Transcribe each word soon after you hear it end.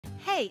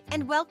Hey,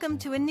 and welcome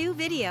to a new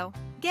video.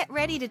 Get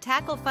ready to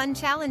tackle fun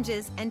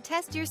challenges and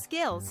test your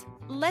skills.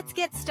 Let's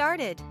get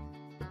started.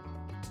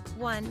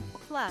 1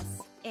 plus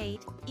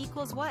 8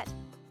 equals what?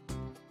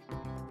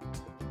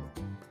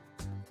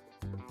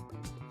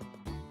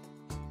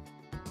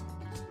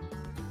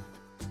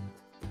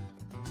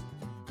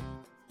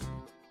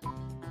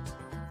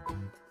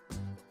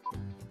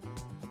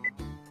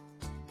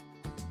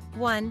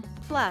 One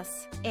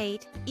plus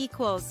 8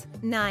 equals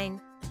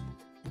 9.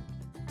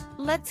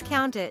 Let's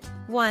count it.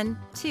 1,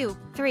 2,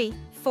 3,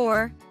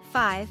 4,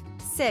 5,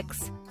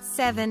 6,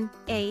 7,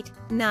 8,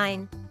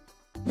 9.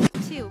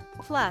 2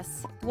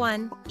 plus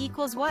 1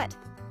 equals what?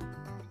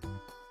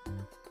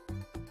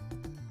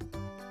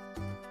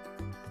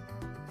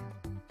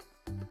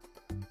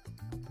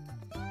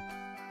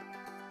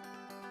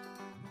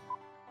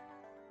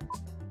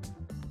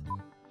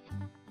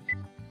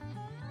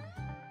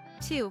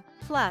 Two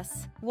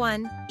plus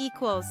 1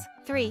 equals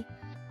 3.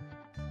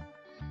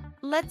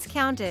 Let's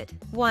count it.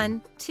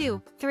 1,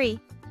 2, 3.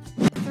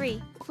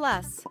 3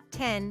 plus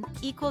 10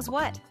 equals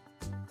what?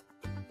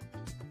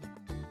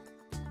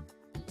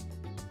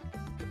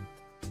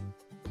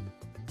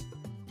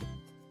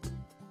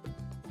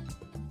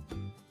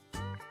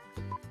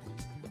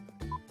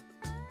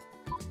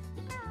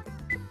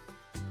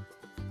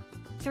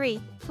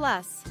 Three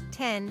plus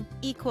 10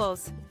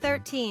 equals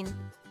 13.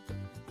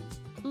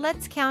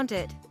 Let's count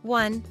it.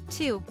 1,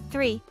 2,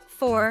 3,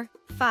 4,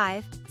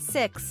 5,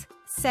 6,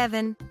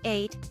 7,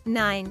 8,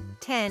 9,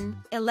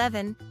 10,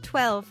 11,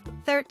 12,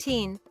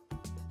 13.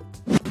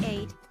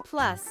 8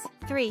 plus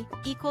 3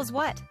 equals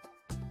what?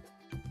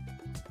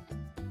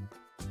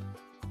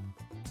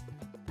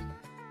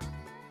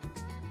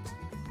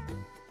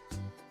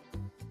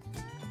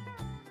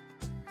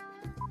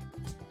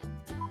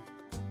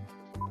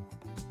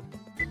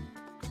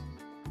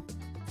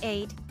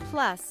 Eight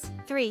plus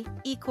 3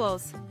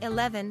 equals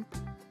 11.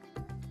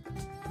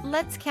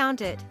 Let's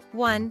count it.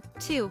 1,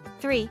 2,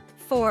 3,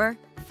 4,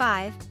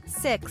 5,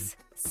 6,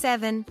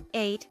 7,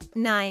 8,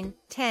 9,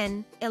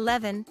 10,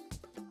 11.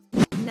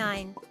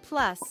 9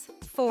 plus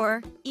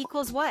 4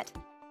 equals what?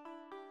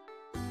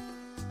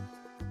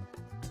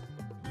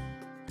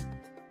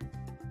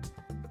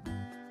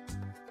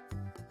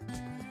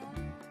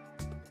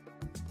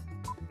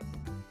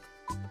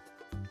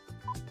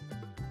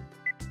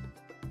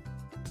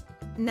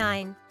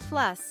 Nine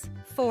plus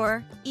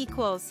 4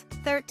 equals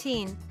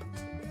 13.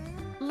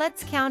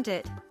 Let's count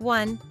it.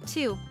 1,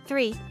 2,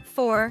 3,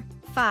 4,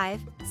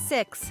 5,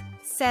 6,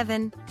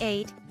 7,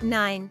 8,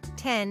 9,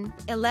 10,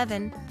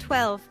 11,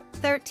 12,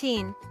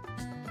 13.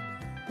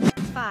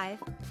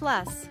 5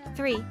 plus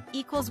 3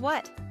 equals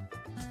what?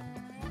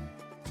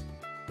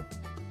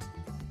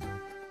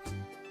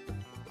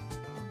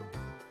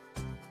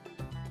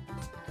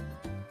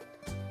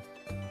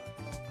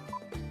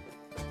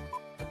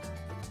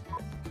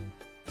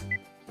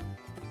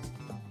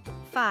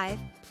 Five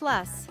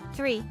plus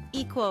 3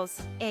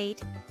 equals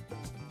 8.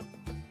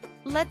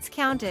 Let's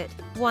count it.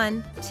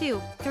 1,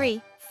 2,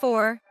 3,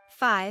 4,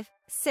 5,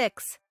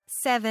 6,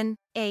 7,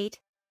 8.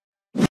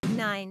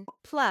 9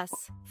 plus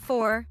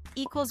 4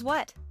 equals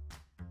what?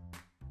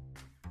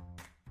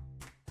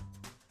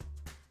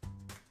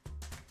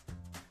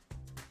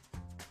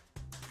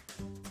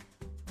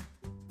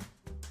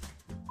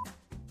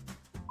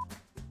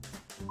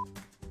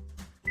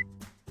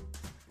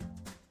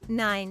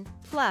 Nine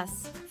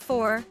plus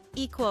 4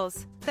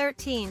 equals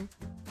 13.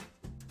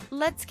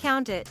 Let's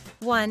count it.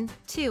 1,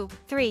 2,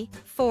 3,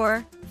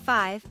 4,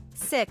 5,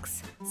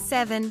 6,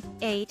 7,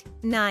 8,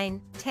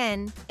 9,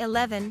 10,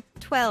 11,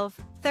 12,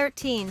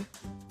 13.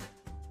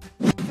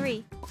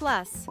 3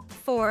 plus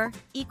 4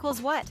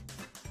 equals what?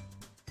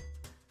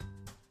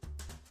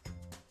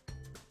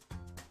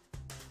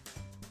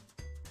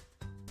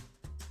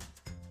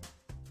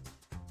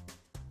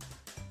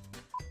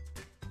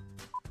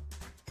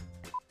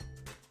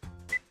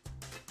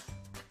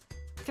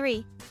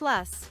 Three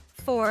plus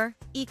 4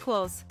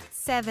 equals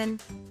 7.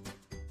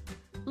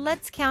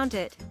 Let's count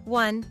it.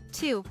 1,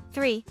 2,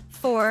 3,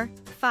 4,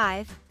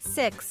 5,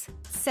 6,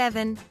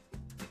 7.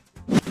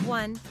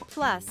 1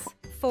 plus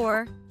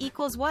 4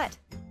 equals what?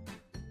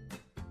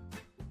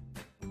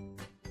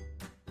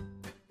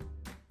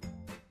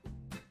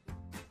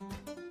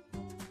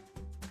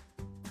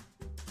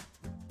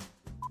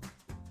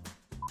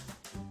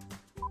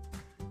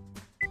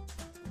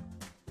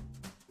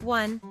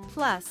 One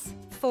plus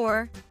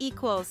 4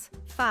 equals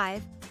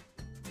 5.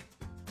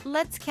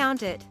 Let's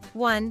count it.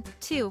 1,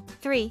 2,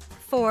 3,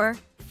 4,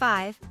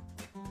 5.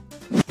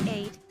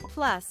 8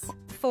 plus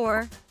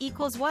 4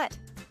 equals what?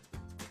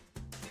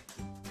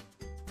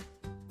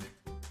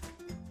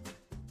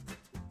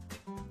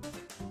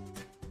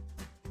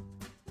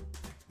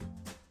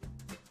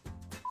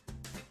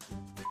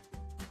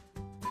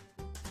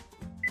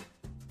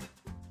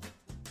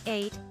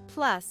 Eight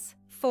plus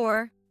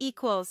 4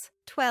 equals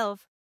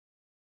 12.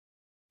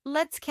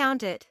 Let's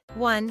count it.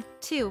 1,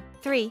 2,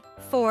 3,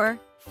 4,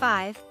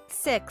 5,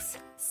 6,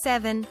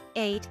 7,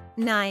 8,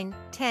 9,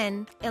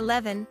 10,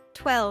 11,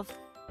 12.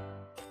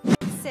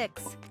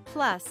 6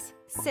 plus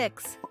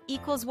 6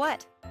 equals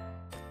what?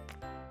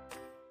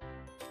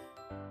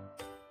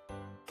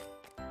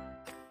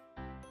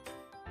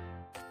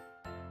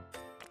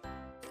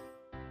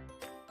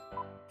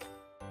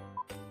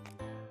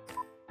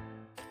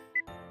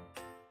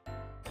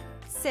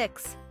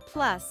 Six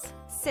plus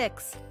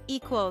 6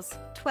 equals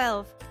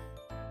 12.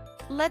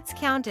 Let's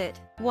count it.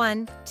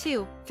 1,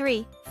 2,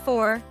 3,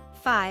 4,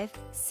 5,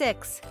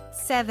 6,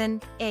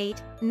 7,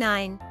 8,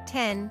 9,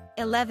 10,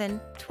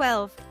 11,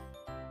 12.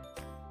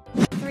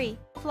 3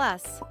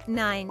 plus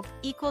 9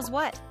 equals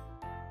what?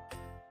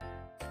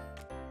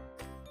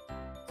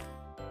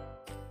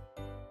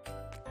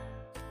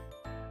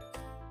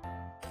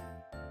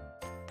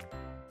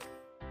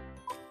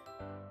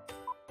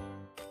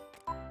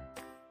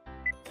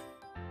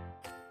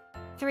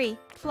 Three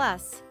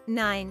plus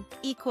 9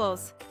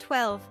 equals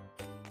 12.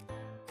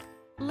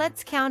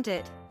 Let's count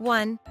it.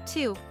 1,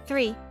 2,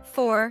 3,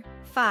 4,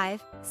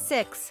 5,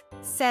 6,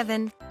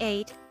 7,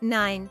 8,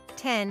 9,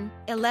 10,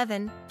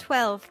 11,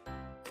 12.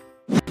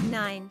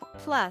 9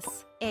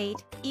 plus 8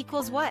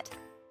 equals what?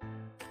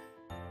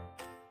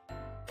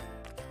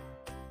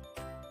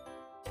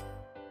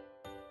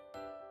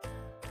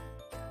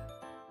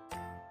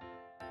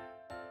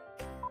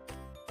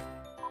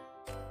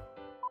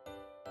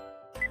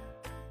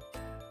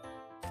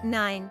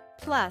 Nine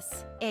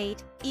plus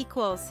 8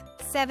 equals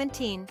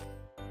 17.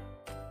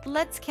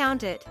 Let's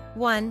count it.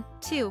 1,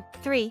 2,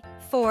 3,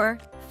 4,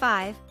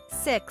 5,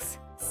 6,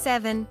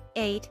 7,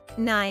 8,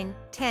 9,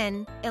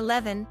 10,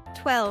 11,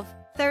 12,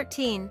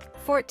 13,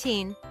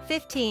 14,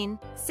 15,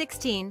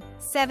 16,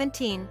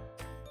 17.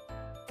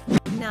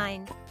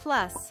 9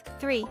 plus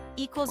 3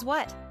 equals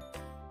what?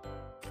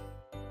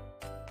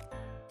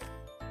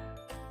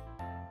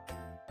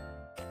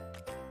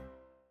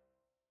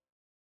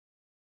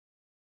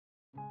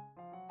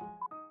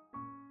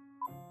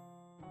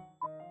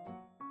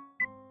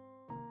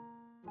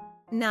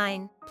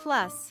 Nine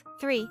plus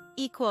 3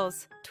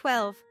 equals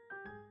 12.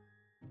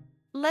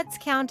 Let's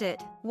count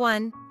it.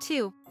 1,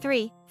 2,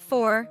 3,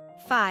 4,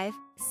 5,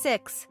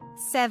 6,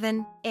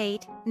 7,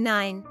 8,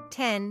 9,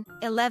 10,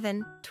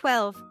 11,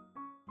 12.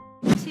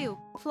 2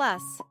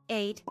 plus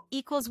 8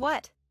 equals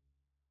what?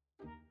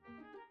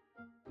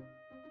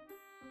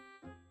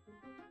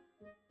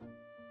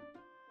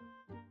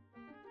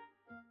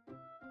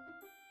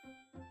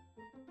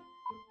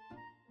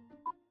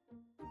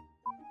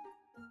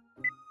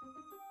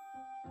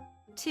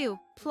 Two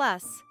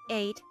plus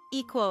 8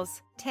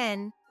 equals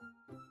 10.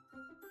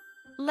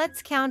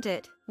 Let's count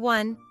it.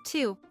 1,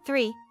 2,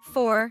 3,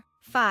 4,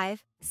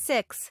 5,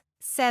 6,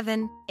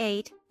 7,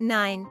 8,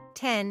 9,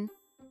 10.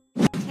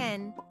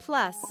 10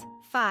 plus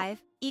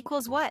 5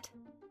 equals what?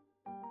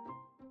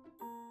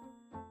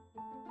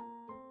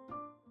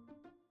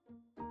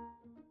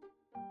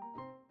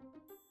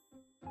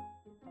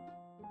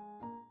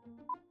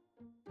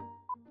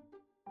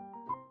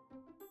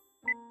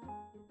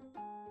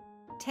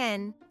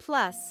 Ten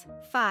plus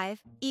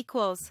 5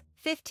 equals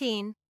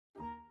 15.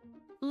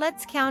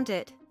 Let's count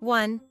it.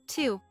 1,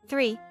 2,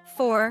 3,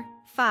 4,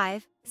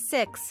 5,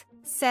 6,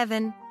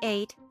 7,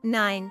 8,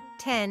 9,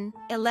 10,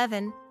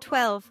 11,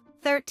 12,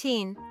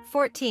 13,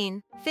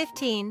 14,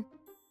 15.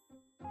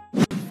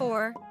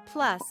 4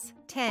 plus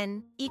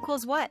 10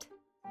 equals what?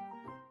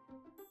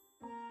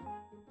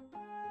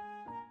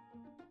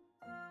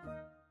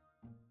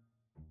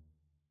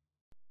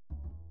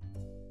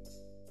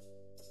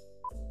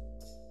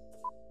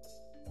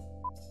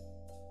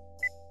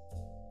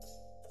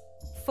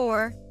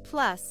 Four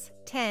plus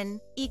 10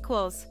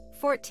 equals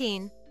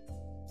 14.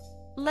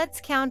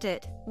 Let's count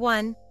it.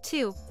 1,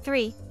 2,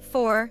 3,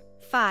 4,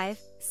 5,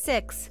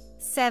 6,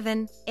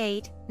 7,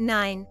 8,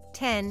 9,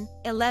 10,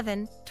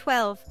 11,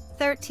 12,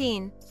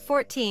 13,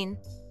 14.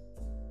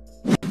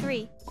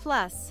 3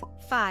 plus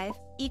 5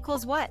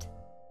 equals what?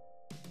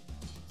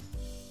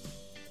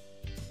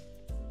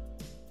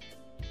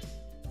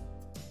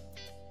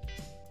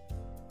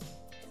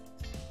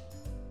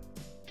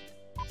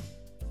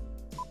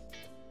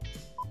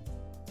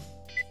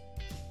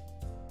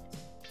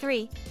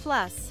 Three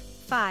plus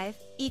 5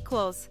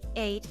 equals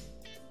 8.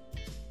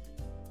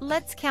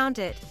 Let's count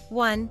it.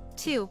 1,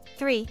 2,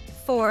 3,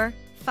 4,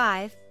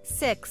 5,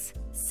 6,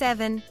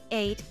 7,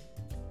 8.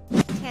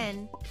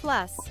 10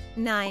 plus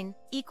 9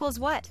 equals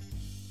what?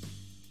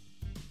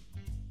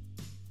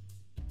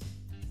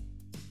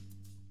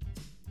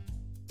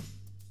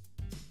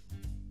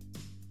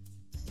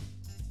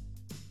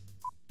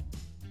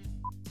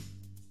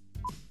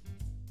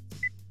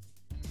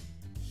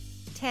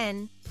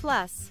 Ten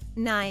plus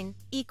 9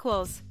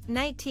 equals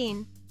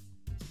 19.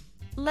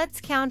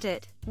 Let's count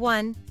it.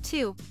 1,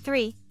 2,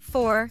 3,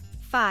 4,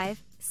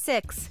 5,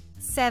 6,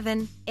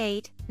 7,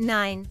 8,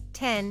 9,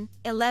 10,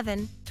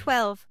 11,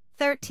 12,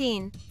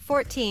 13,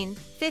 14,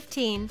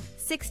 15,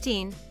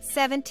 16,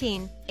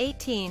 17,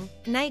 18,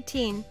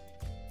 19.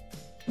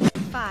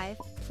 5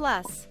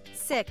 plus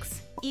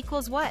 6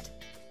 equals what?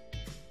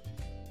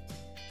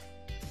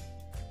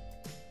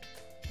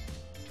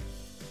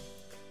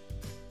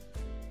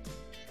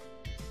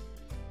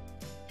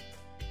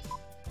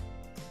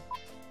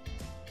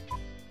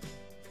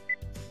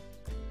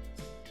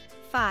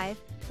 5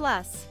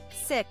 plus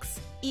 6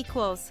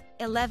 equals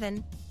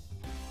 11.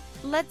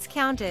 Let's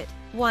count it.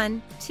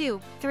 1,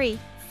 2, 3,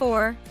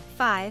 4,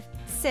 5,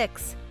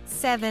 6,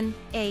 7,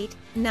 8,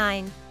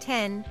 9,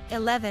 10,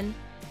 11.